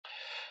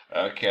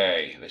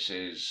Okay, this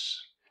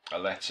is a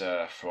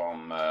letter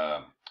from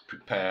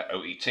Prepare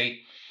OET.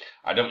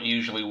 I don't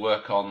usually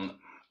work on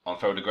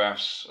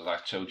photographs, as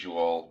I've told you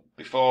all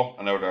before.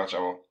 I know that I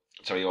will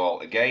tell you all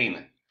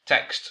again.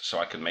 Text, so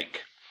I can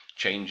make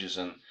changes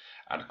and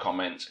add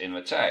comments in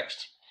the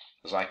text.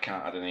 As I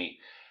can't add any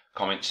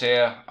comments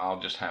here, I'll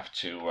just have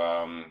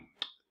to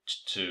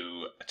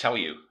tell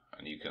you,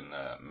 and you can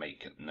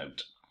make a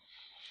note.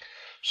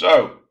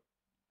 So,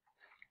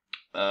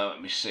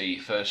 let me see.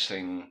 First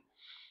thing.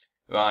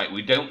 Right,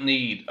 we don't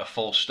need a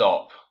full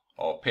stop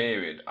or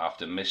period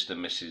after Mr.,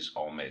 Mrs.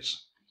 or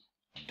Ms.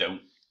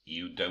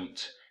 You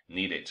don't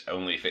need it.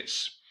 Only if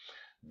it's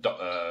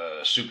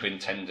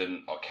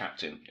superintendent or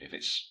captain. If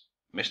it's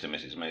Mr.,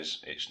 Mrs.,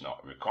 Ms., it's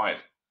not required.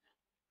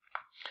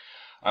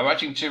 I'm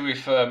writing to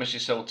refer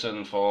Mrs.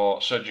 Hilton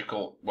for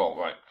surgical. Well,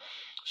 right.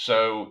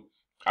 So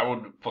I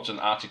would put an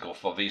article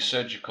for the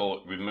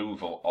surgical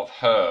removal of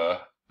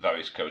her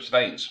varicose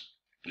veins.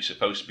 You're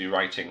supposed to be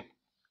writing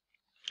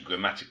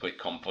grammatically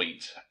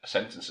complete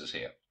sentences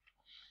here.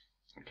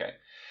 Okay.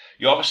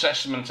 Your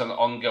assessment and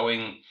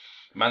ongoing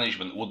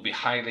management would be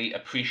highly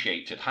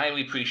appreciated.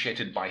 Highly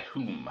appreciated by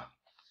whom?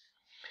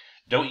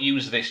 Don't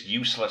use this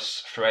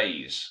useless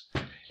phrase.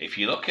 If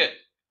you look at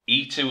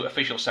E2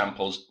 official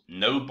samples,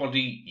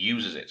 nobody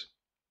uses it.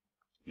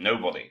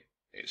 Nobody.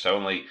 It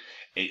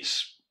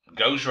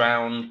goes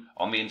round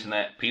on the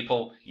internet.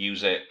 People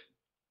use it.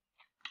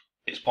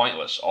 It's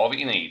pointless. All that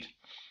you need.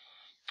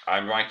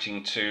 I'm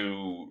writing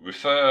to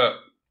refer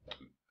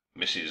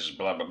Mrs.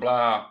 blah blah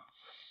blah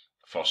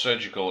for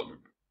surgical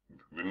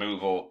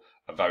removal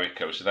of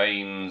varicose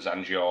veins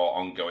and your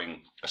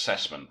ongoing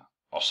assessment,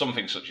 or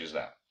something such as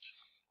that.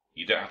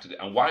 You don't have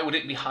to. And why would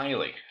it be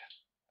highly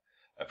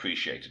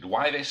appreciated?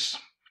 Why this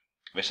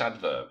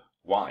adverb?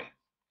 Why?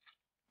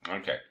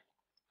 Okay.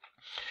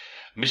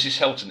 Mrs.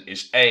 Hilton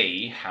is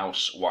a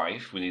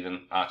housewife. We need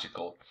an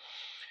article.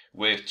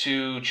 With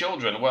 2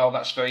 children. Well,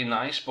 that's very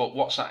nice, but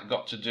what's that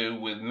got to do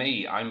with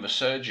me? I'm the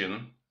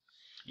surgeon.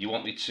 You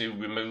want me to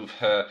remove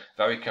her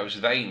varicose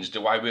veins.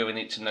 Do I really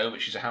need to know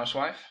that she's a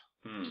housewife?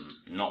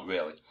 Not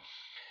really.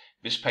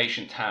 This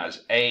patient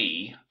has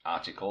a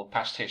article,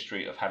 past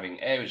history of having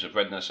areas of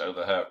redness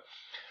over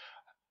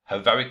her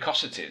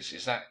varicosities.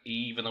 Is that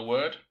even a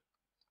word?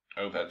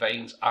 Over her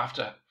veins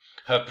after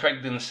her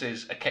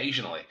pregnancies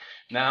occasionally.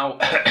 Now,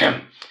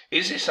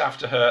 is this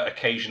after her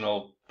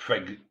occasional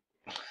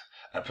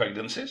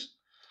pregnancies,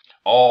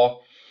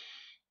 or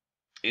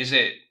is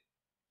it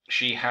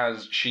she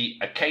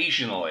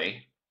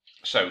occasionally,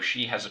 so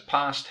she has a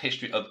past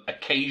history of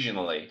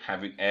occasionally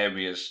having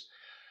areas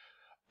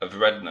of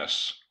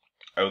redness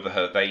over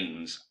her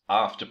veins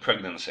after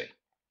pregnancy?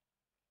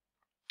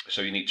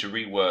 So you need to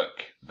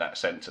rework that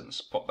sentence,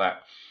 put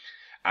that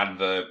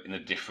adverb in a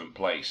different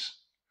place.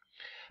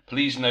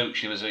 Please note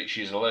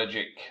she's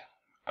allergic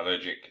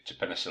to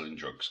penicillin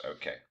drugs.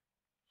 Okay.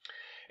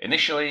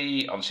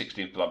 Initially, on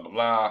 16th, blah, blah,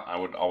 blah, I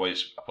would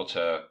always put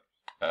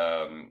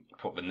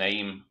put the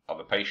name of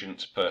a person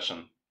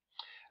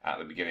at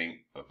the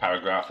beginning of a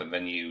paragraph, and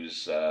then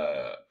use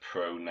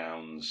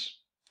pronouns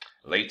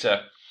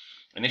later.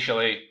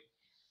 Initially,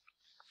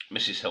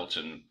 Mrs.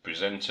 Hilton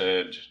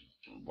presented,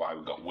 why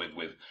we got with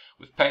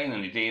pain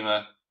and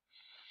edema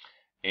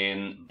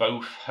in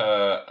both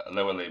her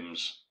lower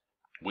limbs,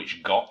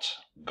 which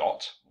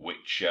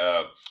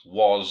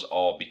was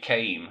or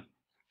became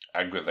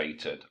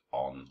aggravated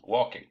on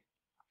walking,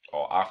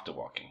 or after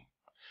walking.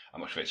 I'm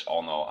not sure if it's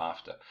on or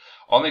after.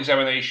 On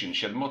examination,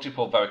 she had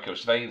multiple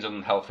varicose veins and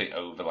unhealthy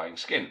overlying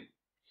skin.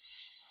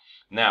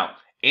 Now,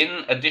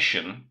 in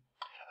addition,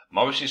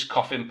 Morris's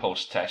cough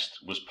impulse test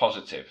was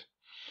positive.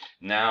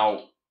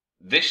 Now,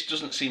 this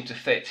doesn't seem to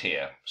fit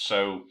here.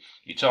 So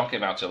you're talking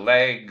about her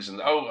legs,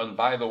 and and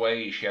by the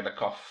way, she had a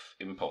cough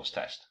impulse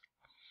test.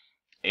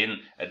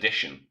 In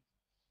addition.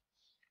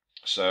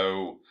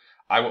 So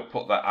I would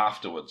put that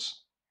afterwards.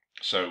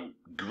 So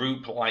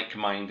group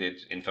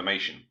like-minded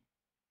information.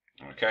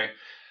 Okay,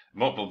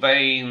 multiple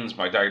veins.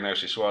 My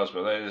diagnosis was,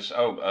 but there's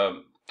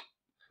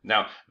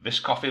now this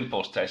cough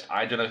impulse test.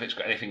 I don't know if it's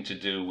got anything to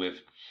do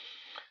with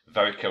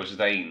varicose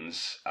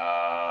veins.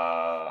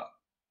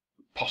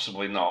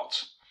 Possibly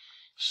not.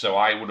 So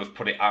I would have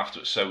put it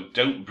afterwards. So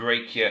don't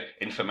break your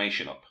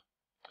information up.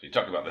 So you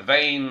talk about the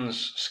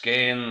veins,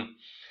 skin.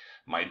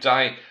 My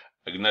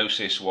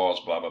diagnosis was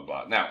blah blah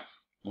blah. Now,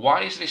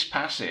 why is this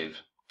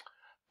passive?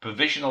 So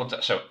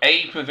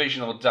a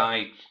provisional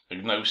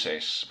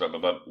diagnosis blah, blah,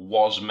 blah,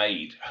 was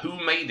made.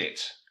 Who made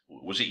it?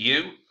 Was it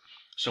you?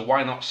 So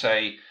why not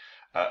say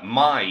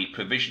my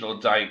provisional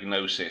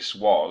diagnosis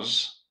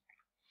was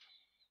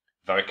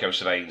varicose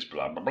veins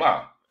blah blah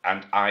blah,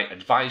 and I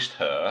advised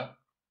her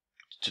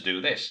to do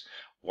this.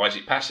 Why is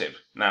it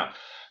passive? Now,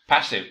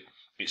 passive,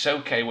 it's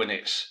okay when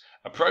it's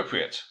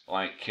appropriate.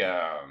 Like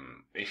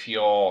if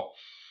you're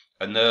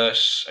a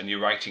nurse and you're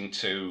writing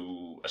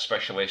to a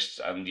specialist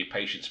and your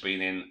patient's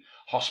been in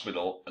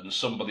hospital and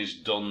somebody's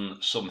done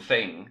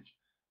something,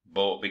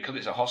 but because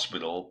it's a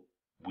hospital,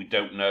 we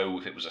don't know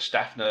if it was a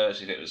staff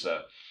nurse, if it was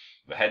the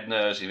head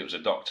nurse, if it was a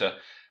doctor.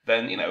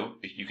 then,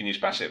 you can use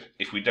passive.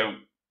 If we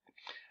don't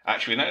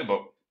actually know,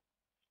 but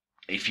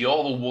if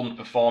you're the one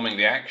performing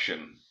the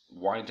action,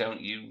 why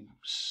don't you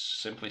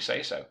simply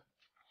say so?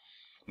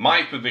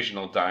 My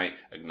provisional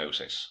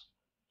diagnosis.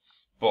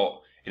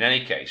 But in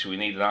any case, we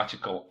need an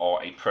article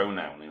or a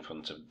pronoun in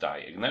front of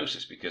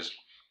diagnosis because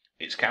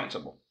it's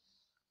countable.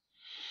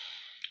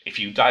 If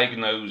you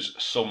diagnose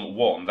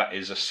someone, that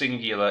is a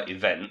singular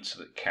event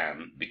that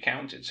can be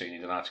counted. So you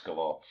need an article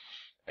or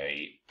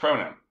a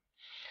pronoun.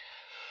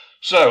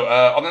 So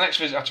on the next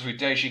visit after 3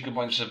 days, she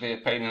complained of severe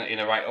pain in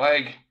her right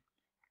leg,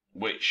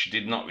 which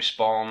did not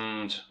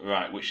respond,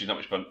 or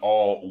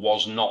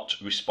was not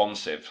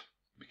responsive,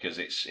 because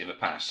it's in the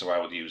past. So I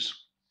would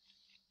use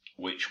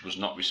which was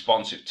not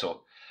responsive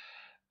to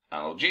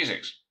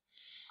analgesics.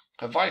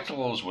 Her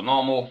vitals were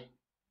normal,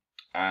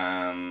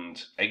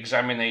 and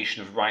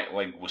examination of right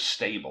leg was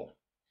stable.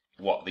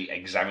 What, the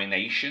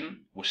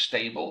examination was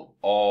stable,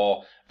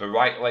 or the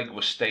right leg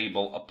was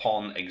stable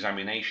upon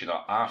examination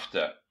or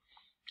after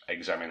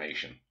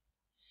examination?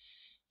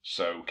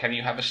 So can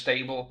you have a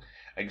stable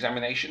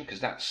examination? Because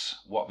that's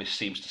what this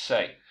seems to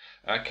say.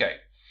 Okay,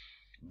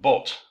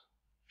 but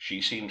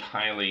she seemed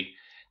highly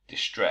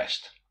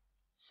distressed.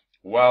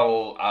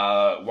 Well,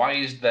 why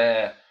is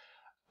there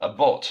a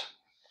but?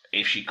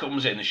 If she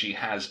comes in and she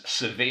has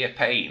severe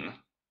pain,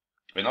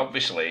 then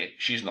obviously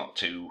she's not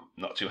too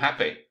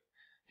happy,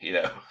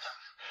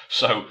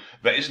 So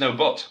there is no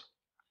but,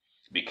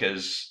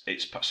 because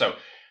it's so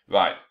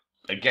right.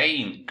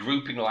 Again,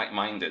 grouping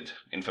like-minded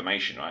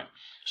information, right?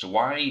 So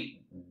why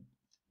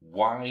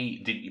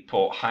didn't you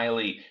put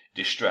highly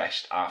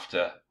distressed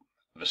after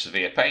the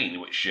severe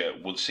pain, which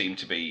would seem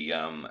to be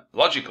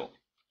logical?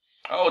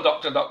 Oh,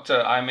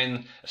 doctor, I'm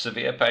in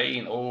severe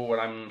pain. Oh,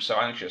 and I'm so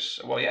anxious.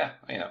 Well, yeah,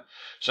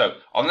 So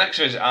on the next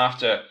visit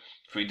after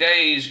 3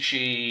 days,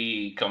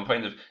 she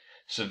complained of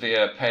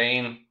severe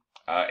pain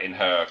in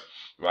her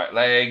right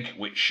leg,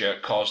 which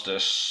caused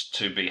us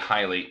to be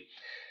highly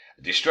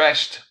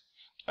distressed.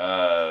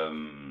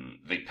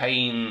 The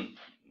pain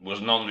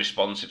was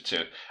non-responsive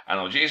to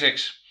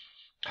analgesics.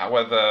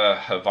 However,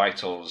 her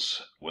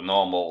vitals were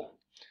normal,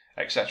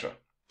 etc.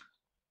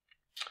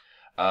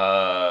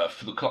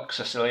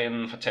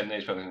 Flucloxacillin for 10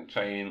 days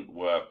pain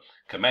were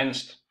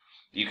commenced.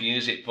 You can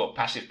use it for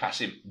passive.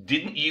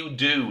 Didn't you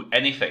do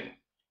anything?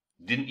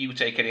 Didn't you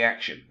take any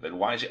action? Then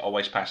why is it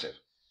always passive?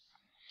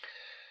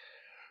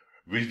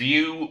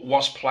 Review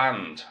was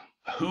planned.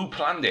 Who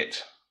planned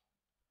it?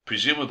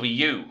 Presumably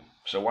you.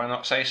 So why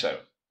not say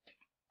so?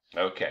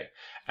 Okay.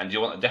 And you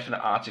want a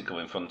definite article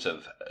in front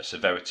of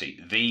severity.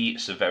 The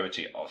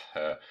severity of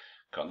her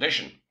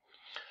condition.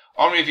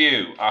 On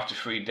review after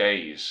 3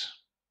 days.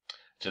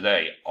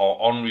 Today,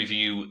 or on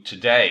review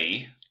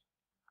today.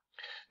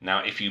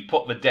 Now, if you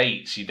put the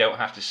dates, you don't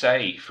have to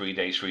say 3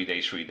 days, 3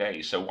 days, 3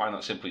 days. So why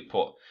not simply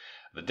put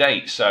the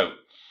date? So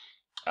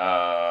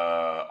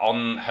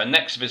on her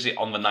next visit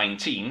on the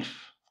 19th,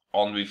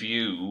 on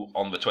review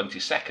on the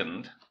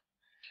 22nd,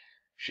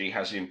 she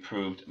has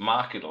improved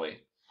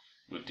markedly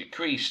with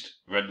decreased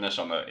redness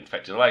on her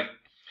infected leg.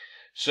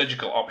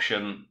 Surgical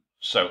option.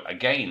 So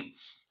again,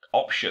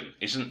 option,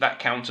 isn't that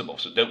countable?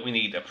 So don't we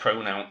need a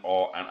pronoun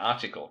or an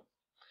article?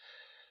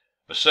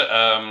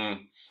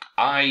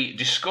 I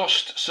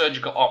discussed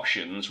surgical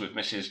options with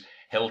Mrs.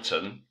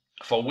 Hilton,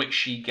 for which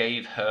she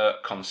gave her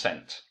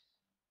consent.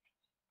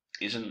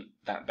 Isn't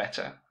that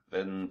better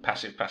than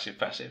passive?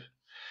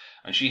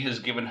 And she has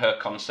given her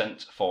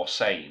consent for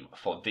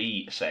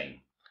the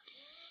same.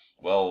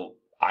 Well,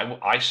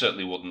 I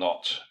certainly would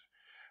not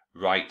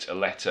write a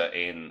letter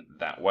in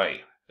that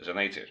way as a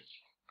native.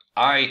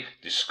 I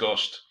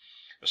discussed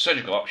the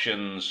surgical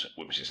options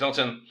with Mrs.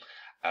 Hilton,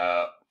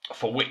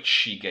 for which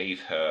she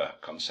gave her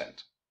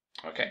consent.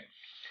 Okay,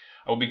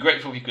 I would be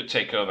grateful if you could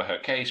take over her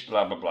case,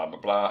 blah, blah, blah, blah,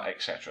 blah,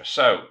 etc.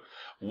 So,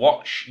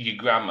 watch your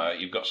grammar.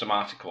 You've got some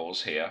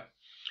articles here.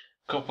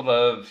 Couple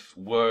of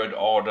word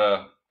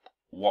order.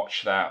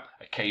 Watch that.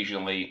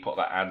 Occasionally put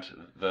that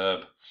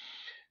adverb.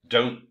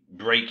 Don't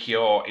break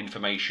your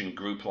information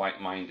group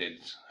like-minded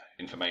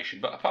information.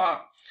 But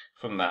apart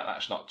from that,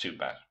 that's not too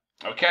bad.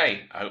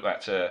 Okay, I hope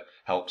that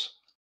helps.